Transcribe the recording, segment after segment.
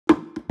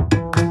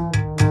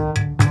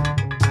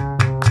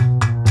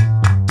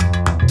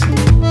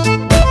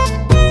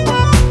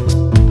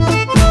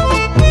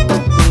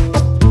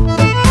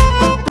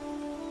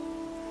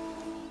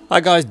Hi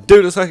guys,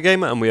 Dude Looks Like a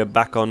Gamer, and we are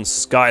back on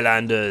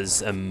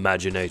Skylanders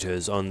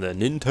Imaginators on the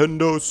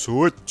Nintendo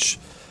Switch.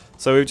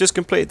 So we've just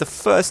completed the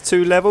first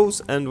two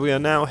levels, and we are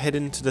now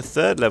heading to the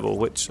third level,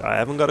 which I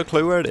haven't got a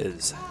clue where it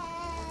is.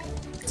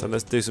 So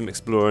let's do some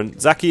exploring.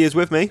 Zaki is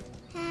with me.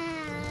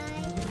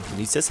 And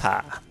he says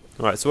hi.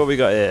 Alright, so what we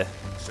got here?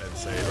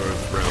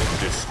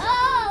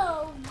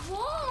 Oh,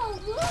 whoa,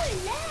 look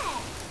at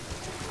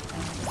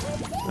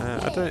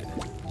that. I don't...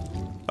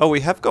 Oh,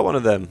 we have got one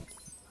of them.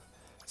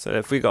 So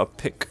if we got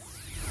to pick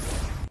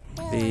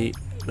the...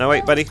 No,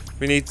 wait, buddy.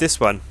 We need this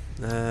one.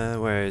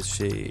 Where is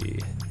she?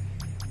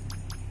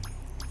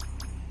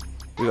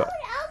 We got...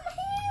 I'm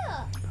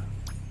here.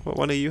 What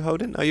one are you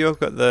holding? Oh, you've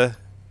got the...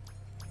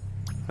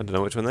 I don't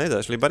know which one that is,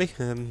 actually, buddy.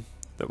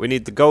 But we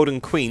need the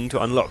Golden Queen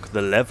to unlock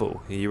the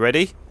level. Are you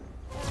ready?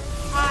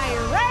 I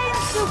reign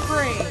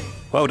supreme.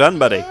 Well done,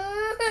 buddy.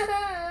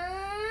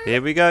 Here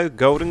we go,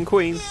 Golden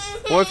Queen.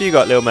 What have you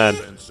got, little man?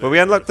 Well, we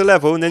unlock the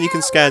level, and then you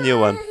can scan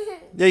your one.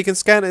 Yeah, you can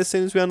scan it as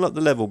soon as we unlock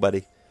the level,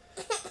 buddy.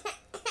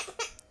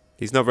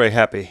 He's not very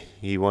happy.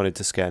 He wanted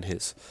to scan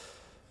his.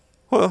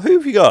 Well, who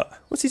have you got?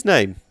 What's his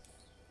name?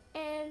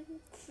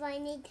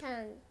 Funny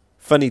tongue.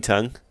 Funny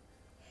Tongue.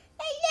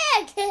 Hey,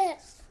 look.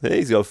 Yeah,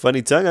 he's got a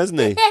funny tongue, hasn't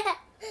he?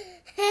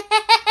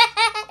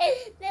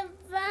 They're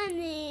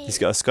funny. He's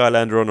got a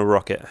Skylander on a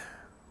rocket.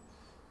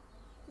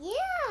 Yeah.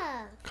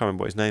 Can't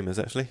remember what his name is,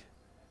 actually.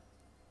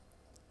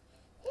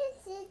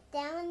 This is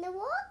down in the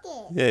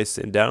rocket. Yeah, he's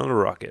sitting down on a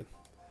rocket.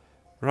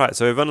 Right,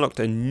 so we've unlocked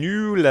a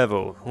new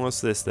level.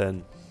 What's this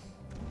then?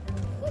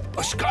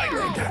 A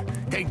Skylander,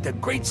 thank the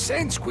great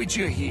sand squids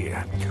you're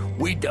here.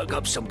 We dug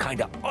up some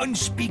kind of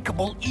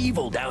unspeakable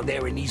evil down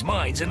there in these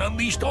mines and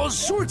unleashed all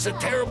sorts of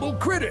terrible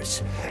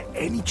critters.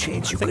 Any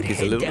chance you could he's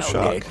a head little down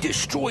shark. there,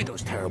 destroy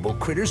those terrible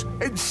critters,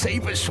 and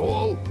save us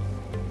all?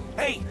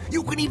 Hey,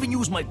 you can even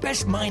use my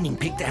best mining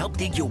pick to help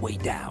dig your way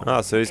down. Ah,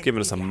 so he's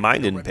giving us a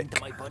mining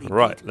pick.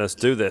 Right, let's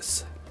do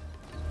this.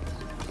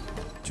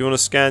 Do you want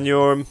to scan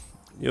your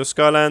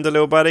Skylander,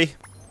 little buddy?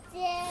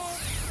 Yeah.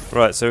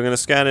 Right, so we're going to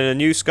scan in a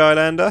new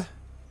Skylander.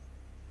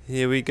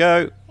 Here we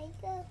go.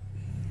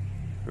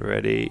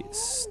 Ready,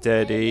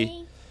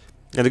 steady.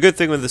 And the good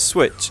thing with the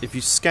Switch, if you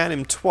scan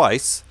him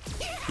twice,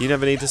 you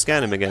never need to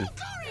scan him again.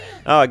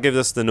 Oh, it gives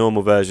us the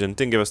normal version.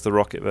 Didn't give us the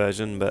rocket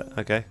version, but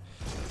okay.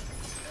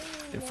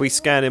 If we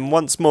scan him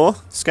once more,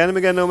 scan him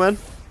again, little man.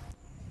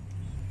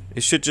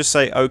 It should just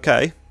say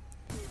OK.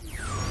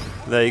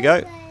 There you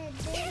go.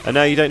 And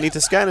now you don't need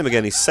to scan him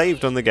again. He's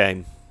saved on the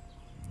game.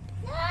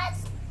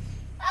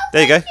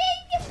 There you go.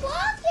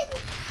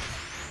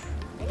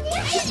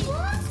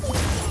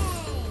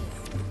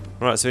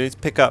 Right, so we need to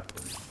pick up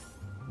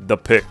the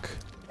pick.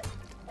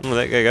 Oh,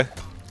 there you go.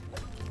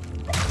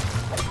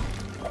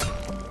 I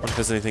wonder if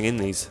there's anything in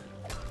these.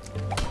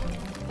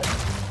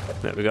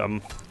 There we got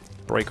them.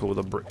 Break all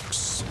the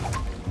bricks.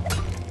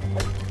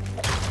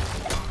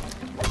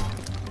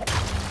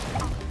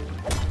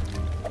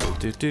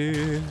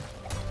 Do.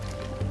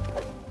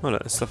 Oh,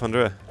 look, there's stuff under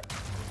here.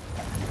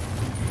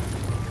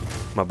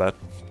 My bad.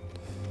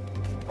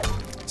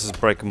 Let's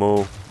just break them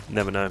all.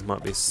 Never know,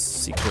 might be a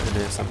secret in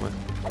here somewhere.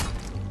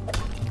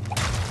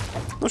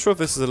 Not sure if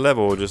this is a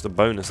level or just a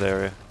bonus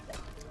area.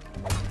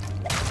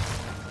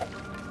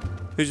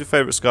 Who's your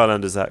favourite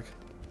Skylander, Zach?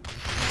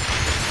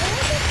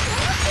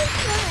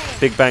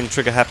 Big Bang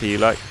Trigger Happy, you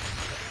like?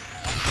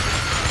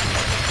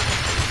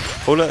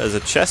 Oh look, there's a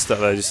chest up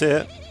there, do you see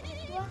it?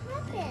 What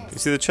happened? You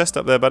see the chest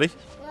up there, buddy?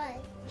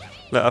 What?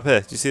 Look, up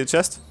here, do you see the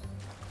chest?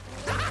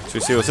 Should we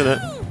see what's in it?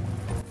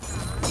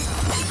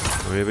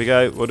 Here we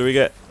go, what do we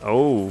get?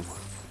 Oh,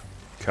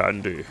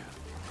 candy.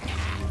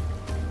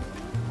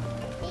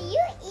 Did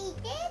you eat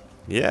it?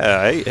 Yeah,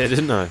 I ate it,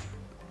 didn't I?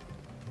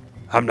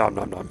 Hum nom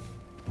nom nom.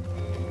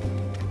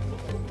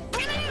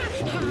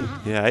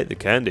 Yeah, I ate the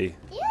candy.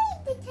 You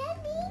eat the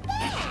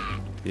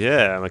candy?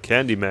 Yeah, I'm a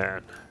candy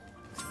man.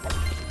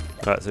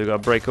 Right, so we've got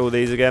to break all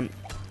these again.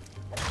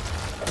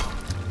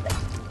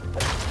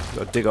 We've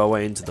got to dig our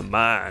way into the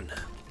mine.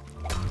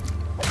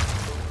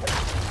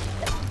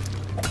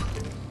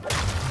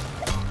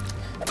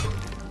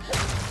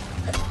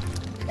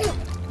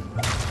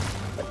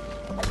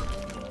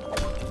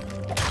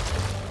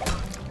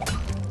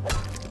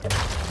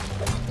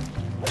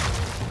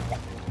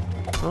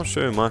 I'll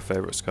show you my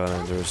favourite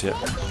Skylander is yet.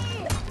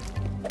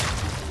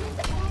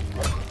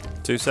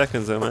 2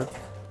 seconds though, man.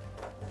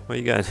 Where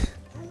you going?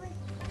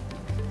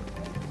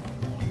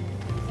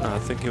 Oh, I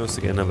think he wants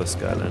to get another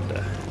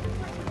Skylander.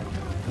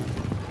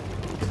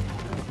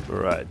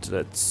 Right,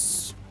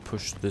 let's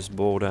push this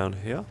ball down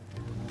here.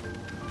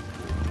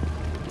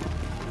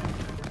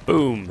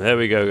 Boom! There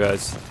we go,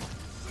 guys.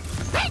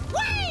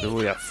 And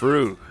we are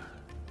through.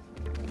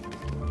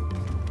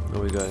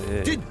 What we got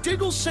here? Did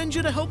Diggle send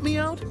you to help me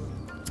out?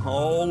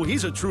 Oh,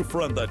 he's a true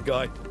friend, that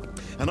guy.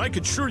 And I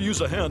could sure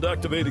use a hand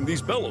activating these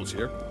bellows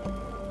here.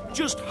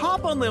 Just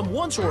hop on them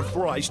once or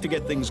thrice to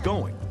get things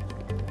going.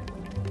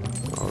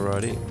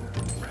 Alrighty.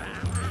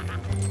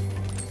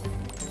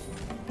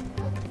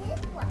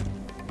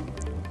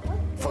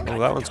 Oh,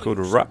 that one's called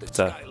a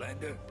Raptor.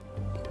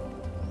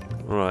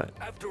 Right.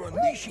 After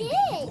unleashing the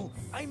evil,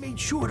 I made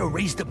sure to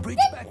raise the bridge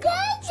back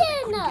up so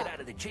they couldn't get out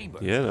of the chamber.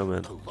 Yeah, no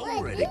man. To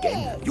lower it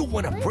again, you'll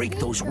want to break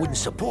those wooden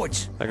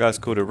supports. That guy's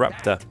called a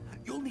raptor.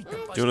 You'll need to Do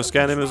you want to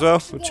scan him as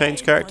well? We'll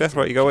change character.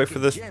 Right, you gotta wait for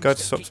this guy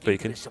to stop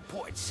speaking.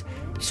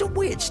 Some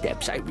weird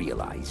steps, I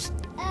realize.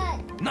 Uh,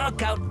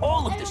 Knock out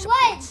all of the At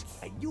supports,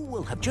 and you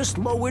will have just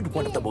lowered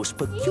one of the most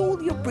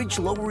peculiar bridge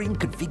lowering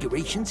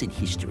configurations in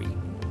history.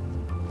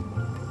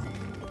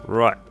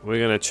 Right, we're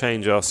gonna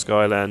change our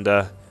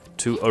Skylander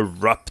to a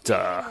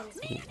raptor.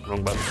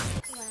 Wrong button.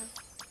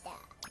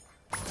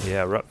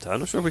 Yeah, raptor. I'm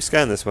not sure if we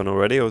scanned this one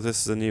already or if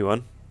this is a new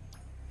one.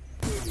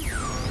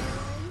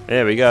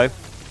 There we go.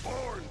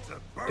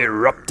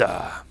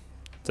 Eruptor.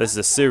 So this is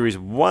a series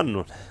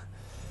 1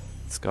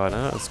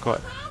 Skylander. That's quite.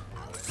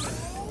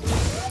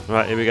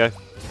 Right, here we go.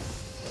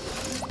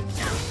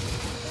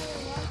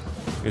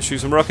 Gonna shoot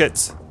some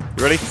rockets.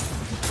 You ready?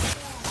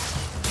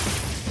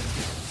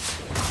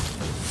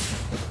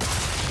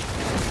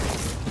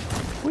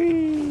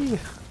 Whee!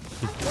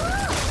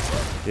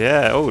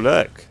 Yeah, oh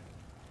look.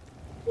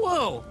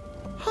 Whoa,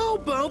 how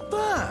about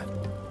that?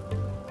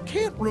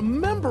 Can't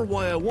remember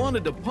why I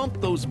wanted to pump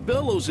those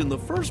bellows in the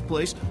first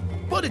place,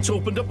 but it's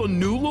opened up a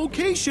new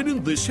location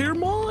in this here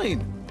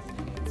mine.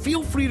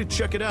 Feel free to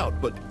check it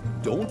out, but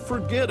don't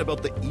forget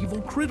about the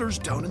evil critters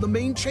down in the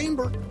main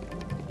chamber.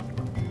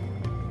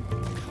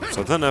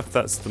 So I don't know if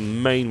that's the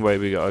main way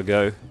we gotta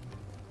go.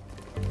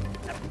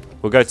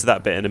 We'll go to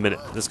that bit in a minute.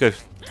 Let's go.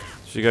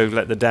 Should we go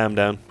let the dam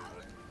down?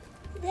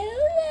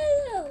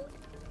 no.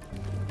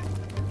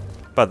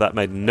 But that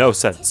made no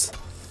sense.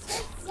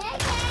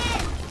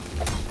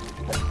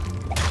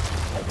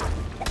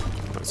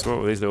 So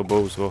what were these little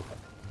balls for?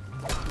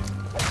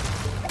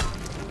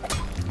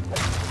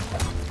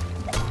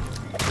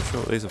 Not sure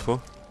what these are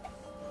for.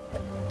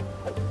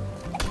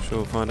 Sure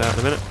we'll find out in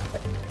a minute.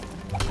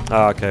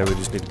 Ah, okay, we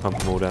just need to pump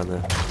them all down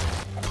there.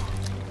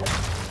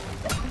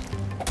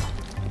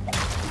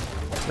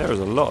 There is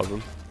a lot of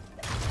them.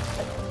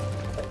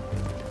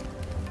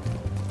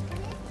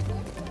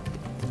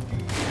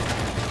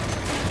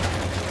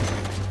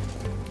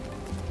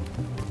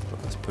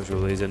 Let's push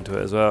all these into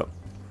it as well.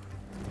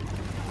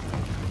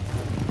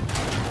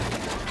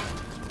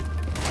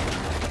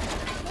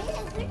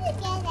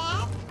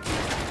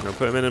 I'll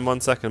put them in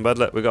 1 second, bud.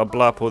 Look, we've got to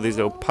blow up all these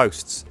little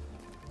posts.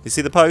 You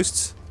see the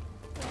posts?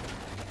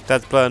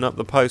 Dad's blowing up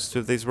the posts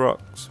with these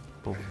rocks.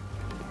 Oh,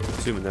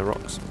 assuming they're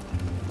rocks.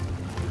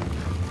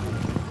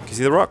 Can you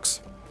see the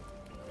rocks?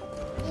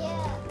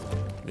 Yeah.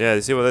 Yeah,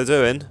 you see what they're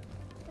doing?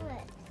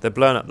 What? They're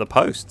blowing up the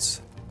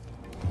posts.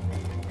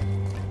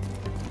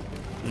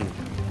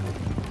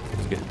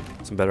 Let's get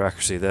some better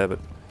accuracy there, but...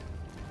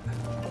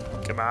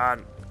 Come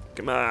on.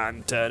 Come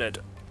on, turn it.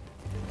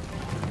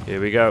 Here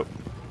we go.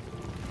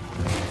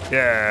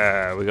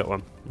 Yeah, we got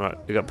one. Right,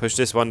 we got to push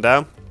this one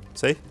down.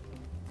 See?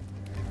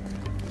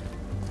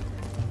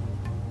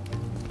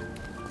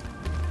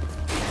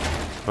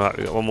 Right,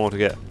 we got one more to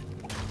get.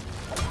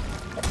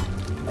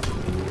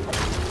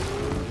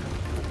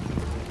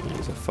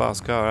 There's a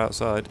fast car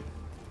outside.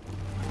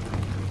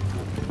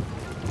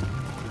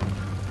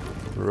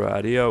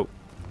 Radio.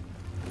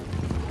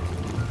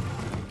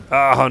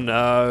 Oh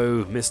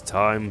no,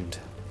 mistimed.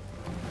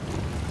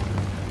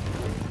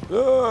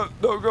 Don't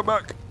go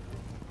back.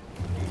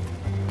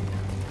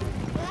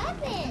 What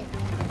happened?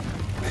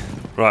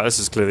 Right, let's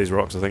just clear these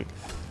rocks, I think.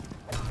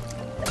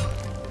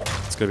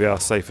 It's going to be our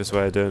safest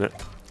way of doing it.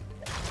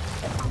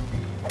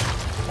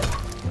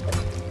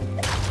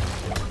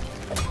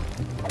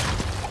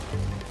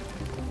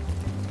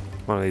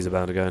 One of these are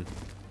bound to go in.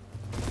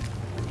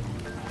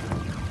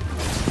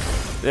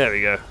 There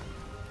we go.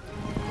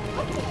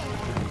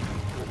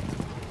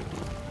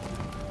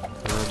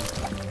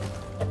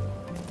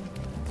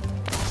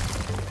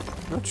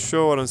 Not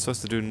sure what I'm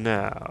supposed to do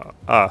now.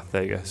 Ah,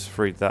 there you go. Just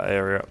freed that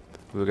area up.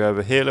 We'll go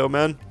over here, little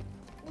man.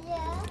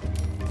 Yeah.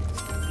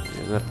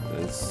 Yeah,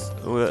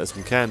 there's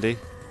some candy.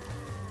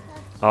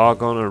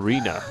 Argon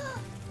Arena.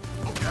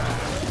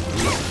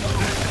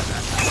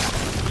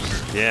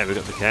 Yeah, we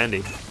got the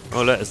candy.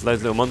 Oh look, there's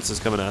loads of little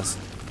monsters coming at us.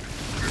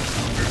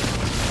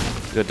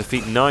 We've got to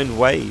defeat 9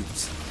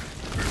 waves.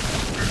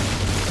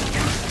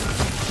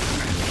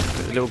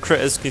 The little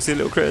critters, can you see the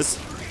little critters?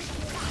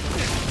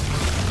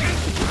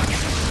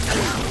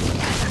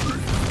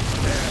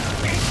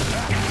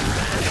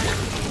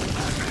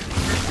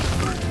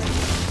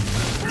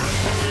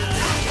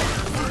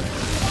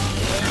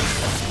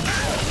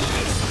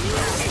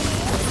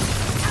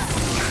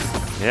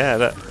 Yeah,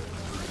 look.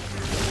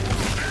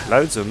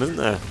 Loads of them, isn't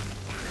there?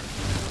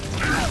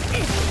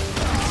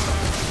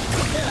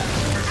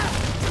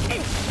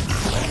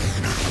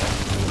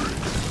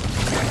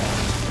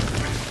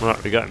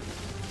 Right, we go.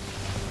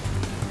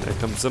 There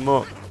comes some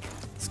more.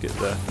 Let's get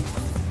the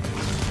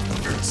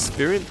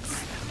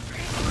experience.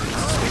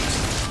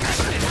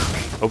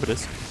 Open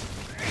this.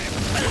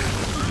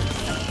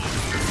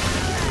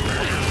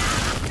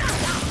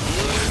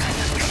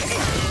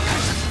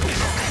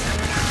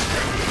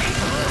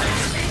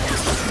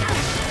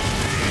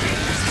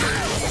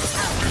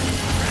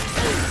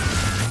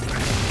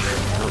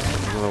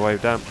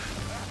 damp.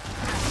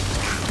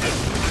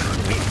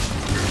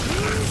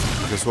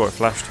 I just saw it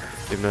flashed,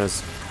 even though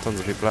there's tons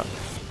of people out.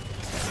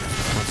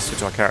 Let's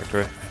switch our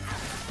character here.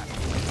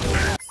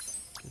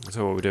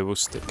 So what we do, we'll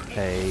stick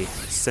a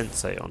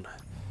sensei on.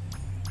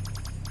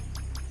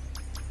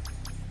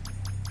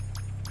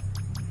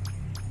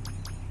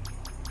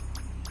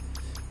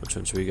 Which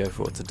one should we go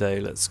for today?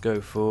 Let's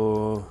go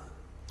for...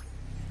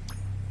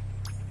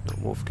 not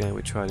Wolfgang,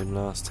 we tried him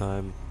last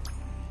time.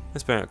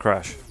 Let's bring out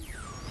Crash.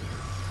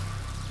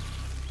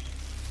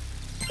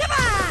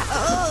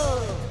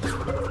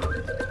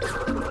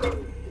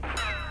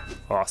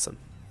 Awesome.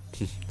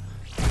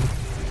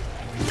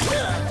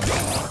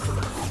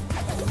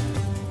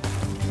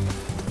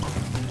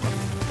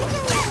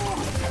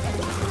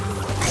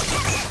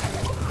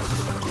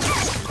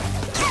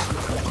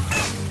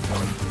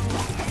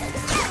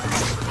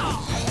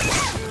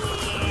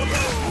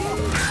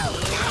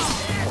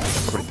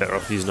 Probably better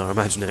off using our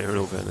Imaginator in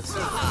all fairness.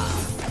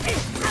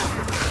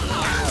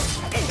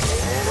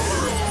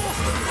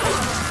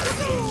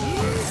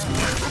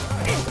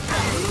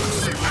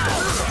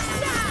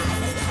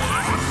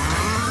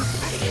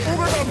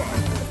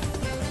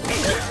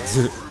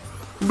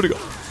 What do you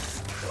got?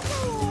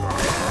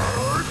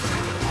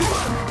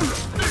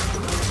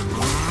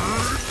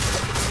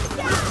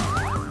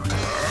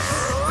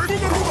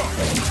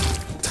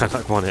 Don't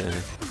like one hit in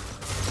it.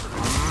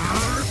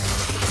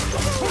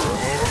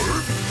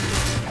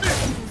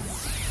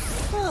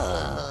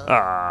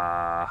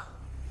 Ah.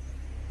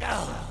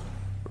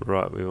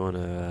 Right, we want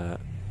to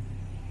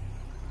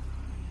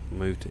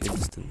move to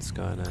instant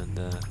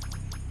Skylander.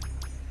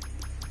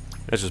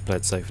 Let's just play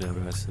it safe now,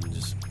 guys, and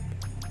just.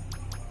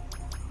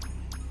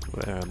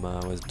 Where am I?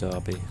 Where's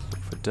Derby?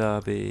 Look for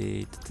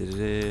Derby.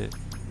 There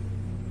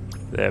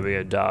we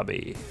go,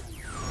 Derby.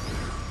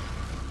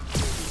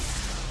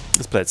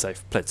 Let's play it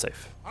safe. Play it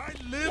safe. I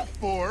live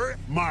for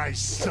my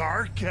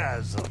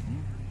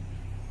sarcasm.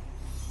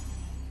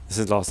 This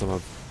is the last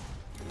time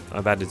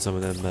I've added some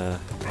of them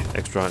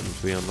extra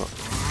items we unlocked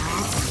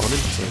on him.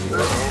 So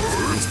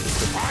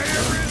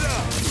Fire it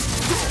up.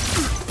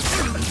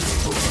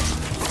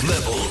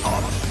 Level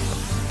up.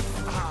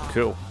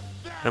 cool.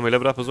 And we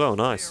leveled up as well.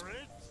 Nice.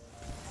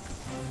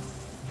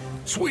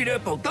 Sweet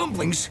apple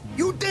dumplings,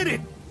 you did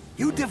it!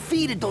 You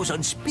defeated those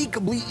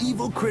unspeakably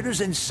evil critters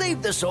and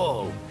saved us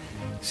all.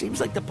 Seems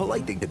like the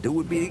polite thing to do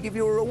would be to give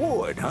you a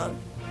reward, huh?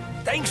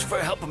 Thanks for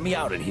helping me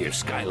out in here,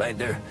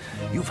 Skylander.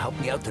 You've helped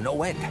me out to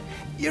no end.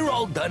 You're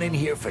all done in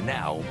here for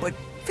now, but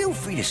feel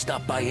free to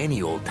stop by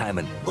any old time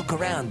and look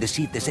around to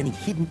see if there's any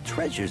hidden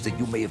treasures that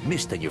you may have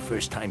missed on your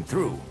first time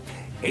through.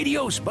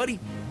 Adios, buddy.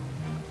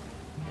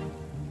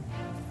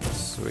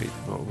 Sweet.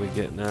 What we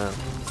get now?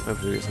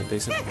 Hopefully it's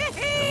decent.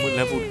 And we're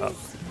leveled up.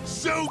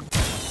 So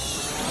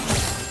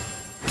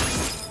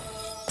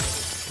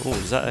Oh,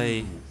 is that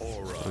a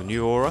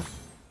new aura?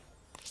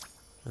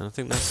 And I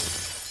think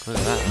that's... look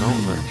at that, an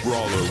ultimate.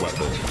 brawler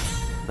weapon.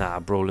 Nah,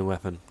 brawling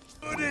weapon.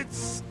 But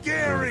it's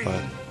scary.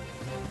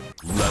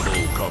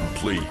 Level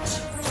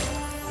complete.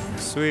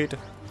 Sweet.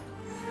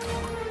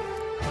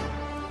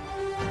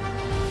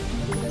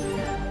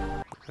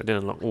 I didn't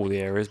unlock all the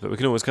areas, but we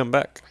can always come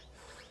back.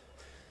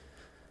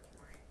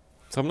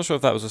 So I'm not sure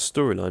if that was a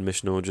storyline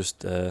mission or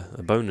just a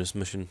bonus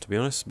mission, to be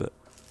honest, but...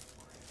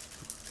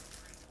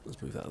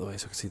 let's move that out of the way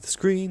so I can see the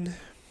screen.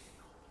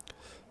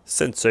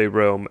 Sensei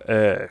Realm.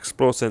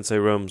 Explore Sensei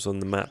Realms on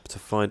the map to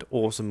find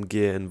awesome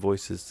gear and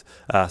voices.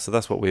 Ah, so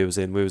that's what we was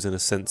in. We was in a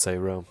Sensei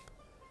Realm.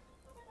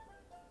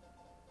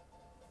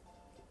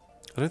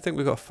 I don't think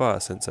we've got a fire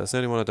sensor. That's the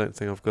only one I don't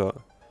think I've got.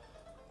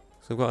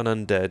 So I've got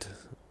an undead.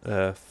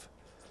 I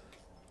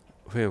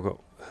think I've got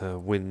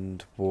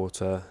wind,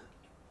 water.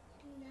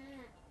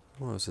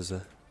 What else is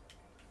there?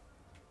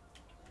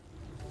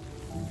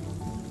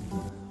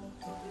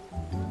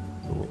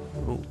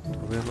 Oh,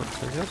 have we unlocked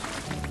something else?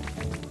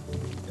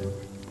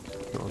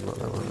 Not unlocked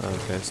that one. Oh,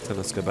 okay, so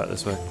let's go back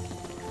this way.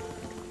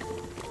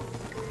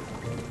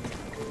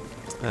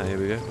 Ah, here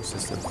we go. What's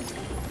this then?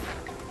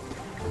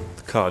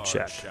 The card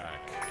shack.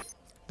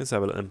 Let's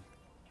have a look at them.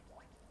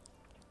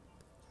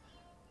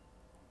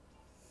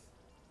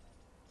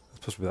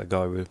 That's possibly that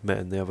guy we met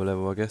in the other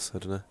level, I guess. I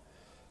don't know.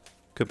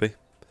 Could be.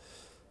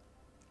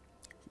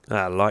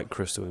 Ah, light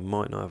crystal. We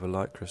might not have a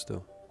light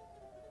crystal.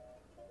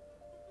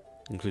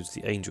 Includes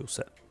the angel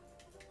set.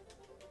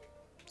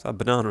 Is that a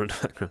banana in the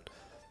background?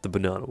 The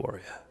banana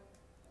warrior.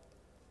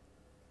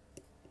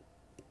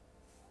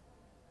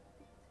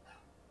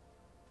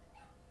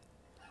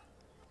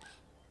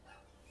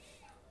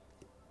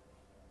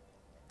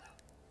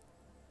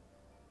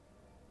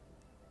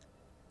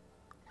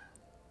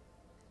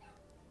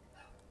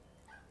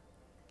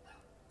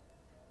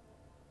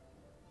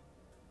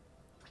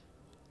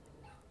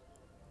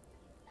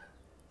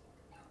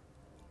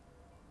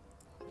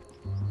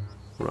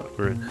 Right,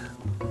 we're in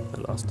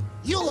at last.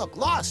 You look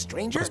lost,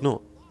 stranger. It's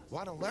not.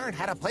 Want to learn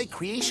how to play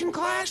Creation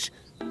Clash?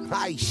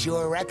 I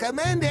sure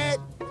recommend it.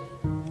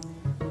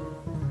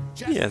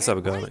 Just Yeah, let's have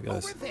a go on head it,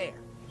 guys. over there.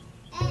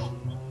 Hey,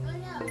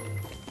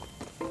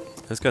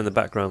 oh Let's go in the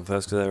background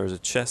first because there is a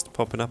chest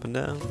popping up and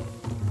down.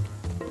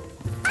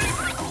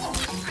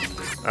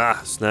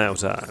 Ah, snail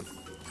time.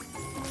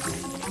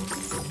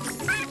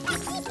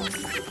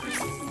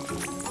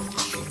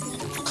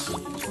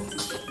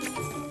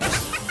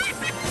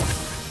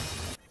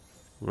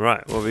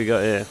 Right, what have we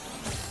got here?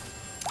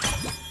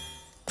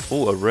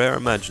 Oh, a rare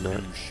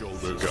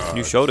Imaginator.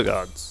 New shoulder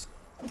guards.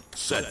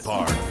 Set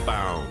part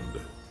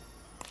found.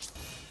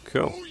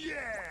 Cool.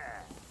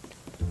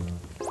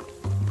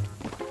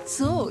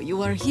 So,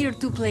 you are here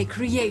to play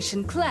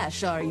Creation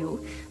Clash, are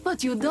you?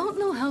 But you don't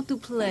know how to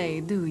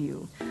play, do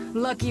you?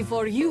 Lucky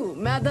for you,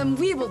 Madam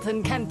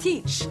Weebleton can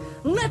teach.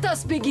 Let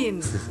us begin!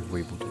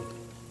 Weebleton.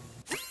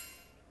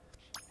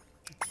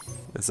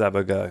 Let's have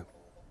a go.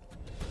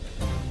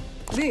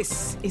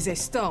 This is a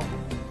stone.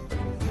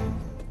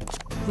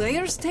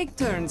 Players take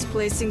turns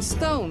placing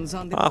stones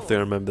on the I think I board.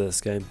 remember this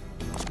game.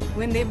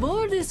 When the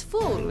board is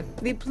full,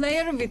 the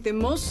player with the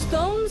most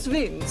stones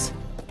wins.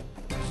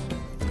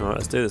 Alright,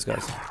 let's do this,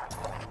 guys.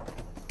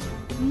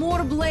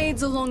 More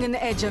blades along an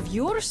edge of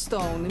your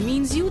stone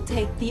means you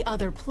take the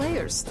other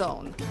player's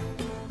stone.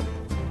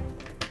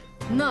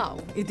 Now,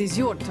 it is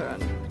your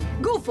turn.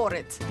 Go for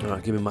it!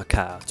 Alright, give me my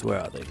cards. Where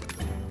are they?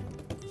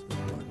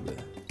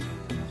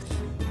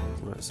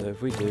 Right, so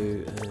if we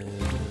do...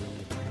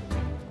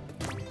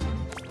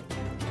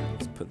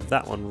 let's put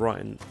that one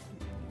right in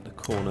the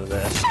corner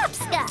there.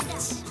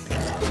 Hopscotch.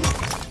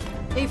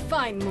 A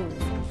fine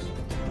move.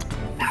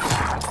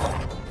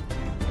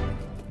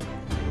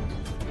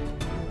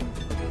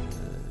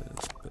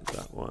 Put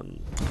that one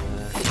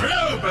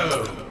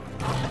there.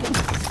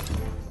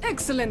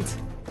 Excellent!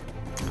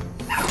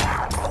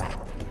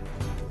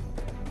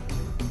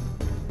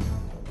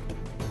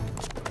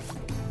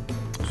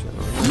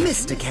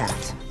 Mr.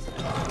 Cat.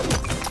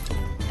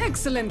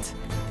 Excellent!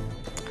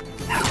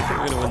 I think we're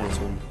going to win this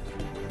one.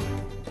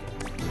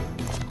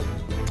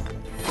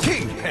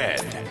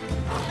 Kinghead.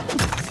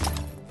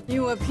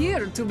 You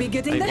appear to be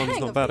getting the 8-1's hang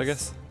not of bad, I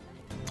this. guess.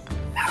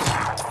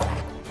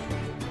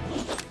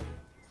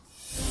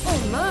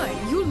 Oh my,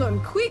 you learn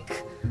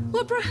quick!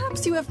 Well,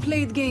 perhaps you have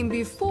played game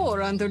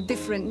before under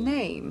different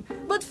name.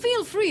 But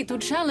feel free to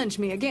challenge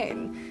me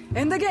again.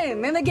 And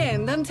again and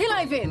again until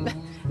I win.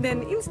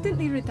 Then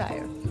instantly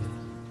retire.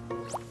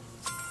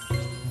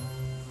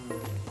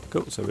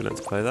 Cool, so we learned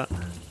to play that.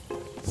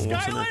 Awesome.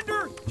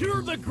 Skylander,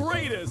 you're the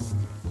greatest!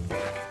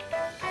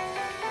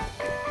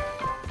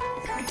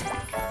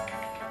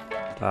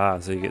 Ah,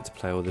 so you get to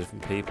play all the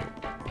different people.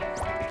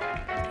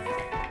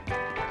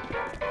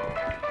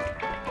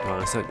 Right,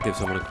 let's give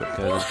someone a quick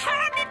go Well, then.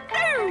 how do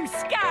you do,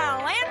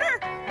 Skylander?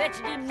 Bet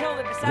you didn't know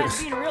that besides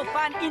being a real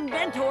fine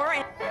inventor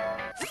and...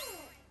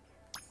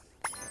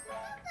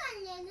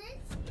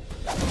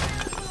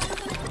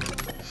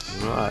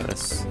 Right,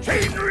 let's...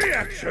 Chain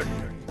reaction.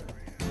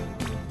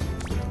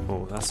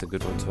 Oh, that's a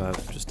good one to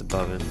have just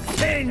above him.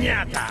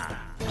 Pinata.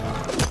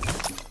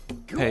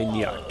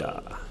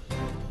 Pinata.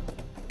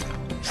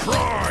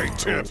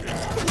 Tri-tip.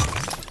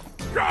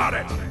 Got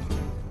it.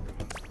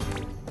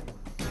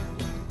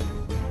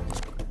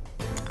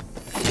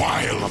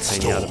 Wild Pinata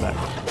storm. back.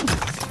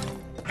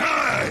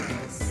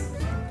 Nice.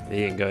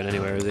 He ain't going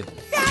anywhere, is he?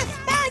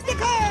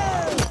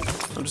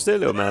 I'm just here,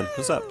 little man.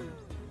 What's up?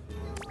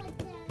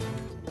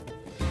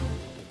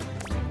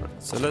 Right,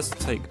 so let's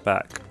take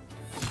back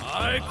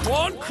I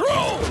Quan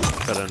Crow!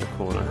 better in the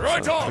corner.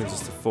 Right so that on. brings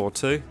us to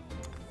 4-2.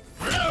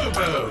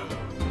 Elbow.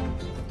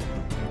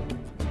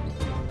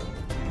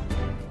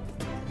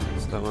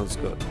 So that one's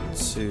got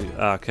 2.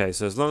 Ah, okay,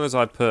 so as long as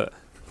I put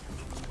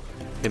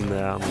him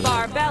there,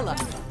 Barbella.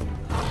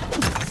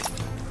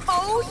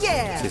 Oh,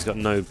 yeah. so he's got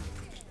no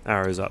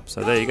arrows up.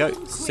 So there you go,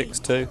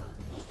 6-2.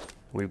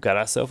 We've got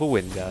ourselves a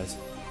win, guys.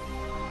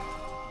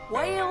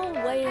 Well, well,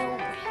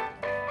 well.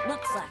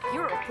 Looks like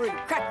you're a pretty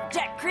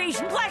crackerjack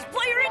Creation Clash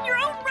player in your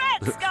own right,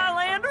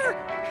 Skylander.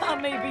 I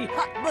may be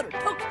hot butter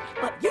toast,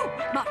 but you,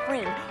 my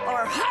friend,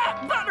 are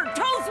hot butter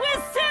toast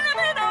with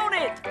cinnamon on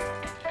it.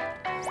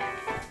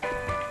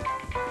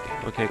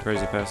 Okay,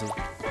 crazy person.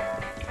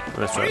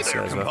 Let's try Hey this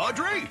there, guy as well.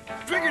 compadre.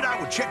 Figured I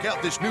would check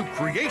out this new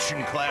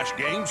Creation Clash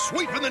game,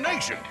 sweeping the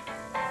nation.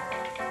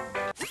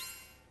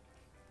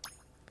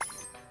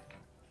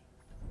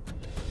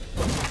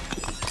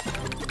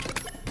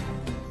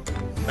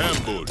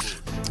 Ambush.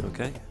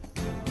 Okay.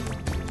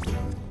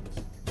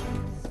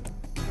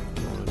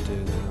 What do I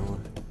do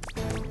then?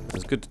 It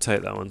was good to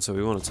take that one, so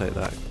we want to take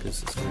that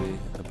because it's going to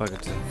be a bugger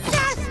to.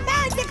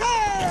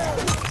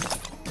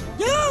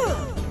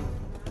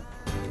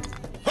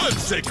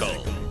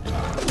 Hunsicle.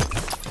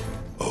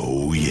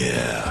 Oh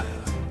yeah.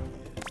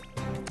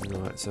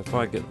 Alright, so if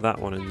I get that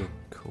one in the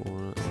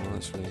corner, I'll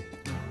actually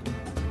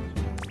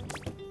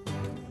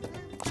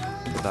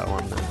put that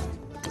one there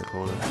in the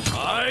corner.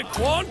 I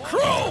Quan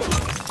Crow!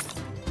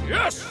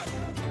 Yes!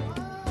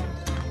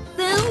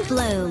 Boom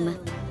bloom.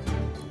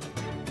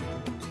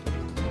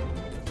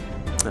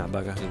 Ah,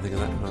 bugger, I didn't think of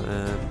that.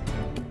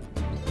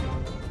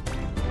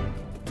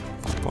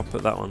 Right, I'll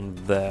put that one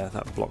there,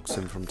 that blocks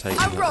him from taking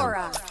that one.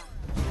 Aurora.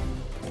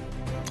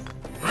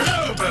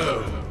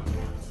 Elbow.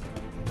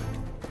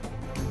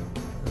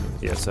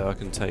 Yeah, so I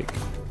can take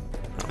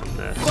that one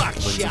there.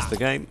 Wins the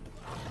game.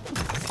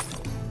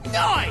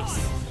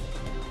 Nice!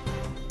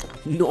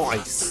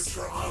 Nice!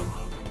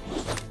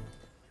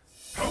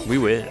 We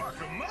win.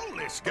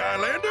 Guacamole,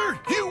 Skylander!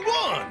 You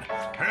won!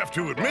 Have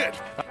to admit.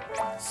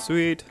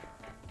 Sweet.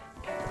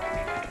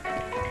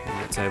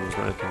 And the table's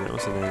not open yet.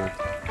 What's in there then?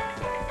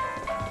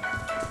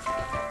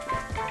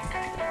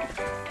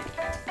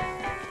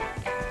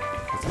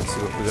 Let's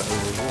see what we got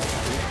over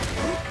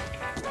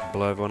here.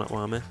 Blow everyone up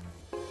while I'm here.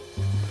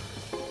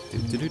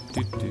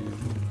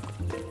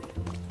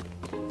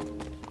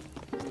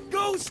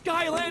 Go,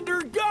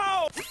 Skylander,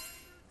 go!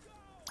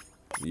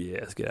 Yeah,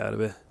 let's get out of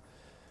here.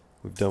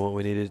 We've done what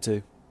we needed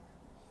to.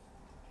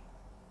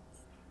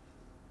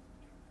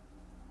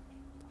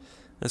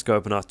 Let's go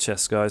open our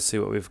chest, guys, see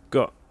what we've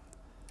got.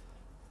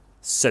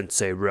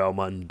 Sensei Realm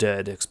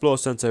Undead. Explore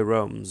Sensei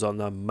Realms on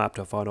the map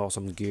to find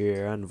awesome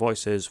gear and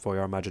voices for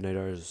your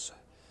Imaginators.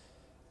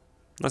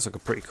 That's like a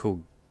pretty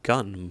cool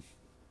gun.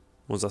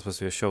 Was that supposed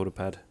to be a shoulder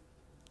pad?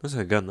 Looks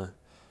like a gun though.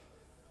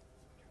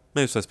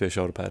 Maybe it's supposed to be a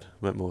shoulder pad.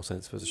 Make more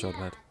sense if it was a shoulder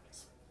pad.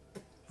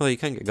 Well, you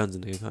can get guns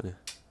in here, can't you?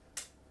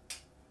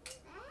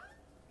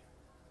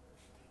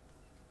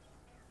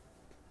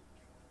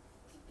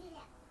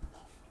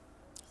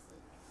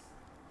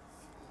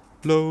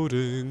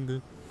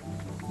 Loading.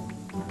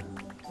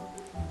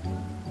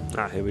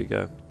 Ah, here we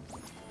go.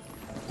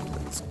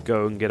 Let's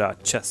go and get our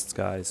chests,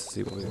 guys.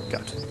 See what we've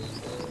got.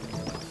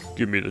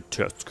 Give me the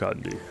chest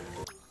candy.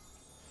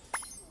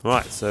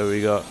 Right, so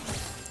we got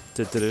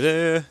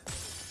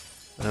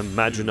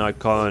Imagine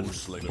Icon.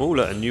 Oh,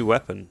 look, a new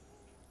weapon.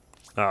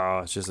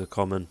 Ah, it's just a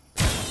common.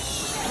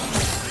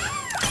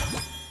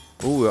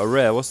 Oh, a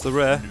rare. What's the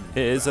rare?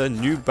 It is a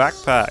new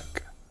backpack.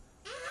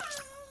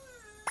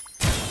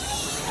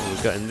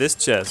 We've got in this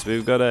chest,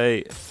 we've got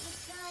a a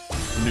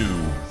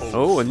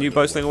new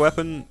bowslinger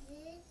weapon.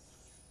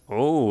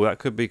 Oh, that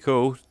could be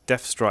cool.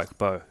 Death Strike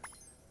bow.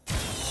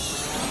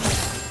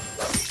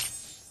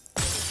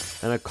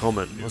 And a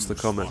comment. What's the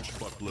comment?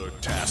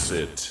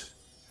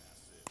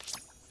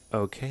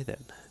 Okay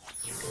then.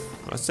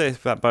 I'd say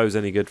if that bow's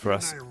any good for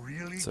us.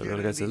 So we're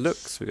gonna go to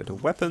looks, we go to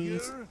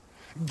weapons.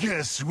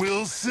 Guess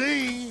we'll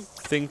see. I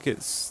think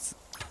it's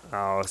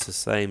it's the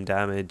same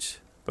damage.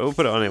 But we'll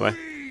put it on anyway.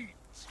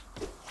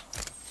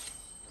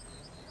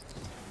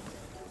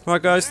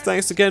 Right guys,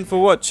 thanks again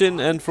for watching,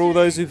 and for all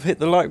those who've hit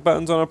the like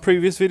buttons on our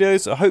previous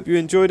videos. I hope you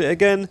enjoyed it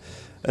again,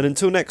 and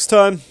until next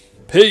time,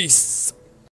 peace!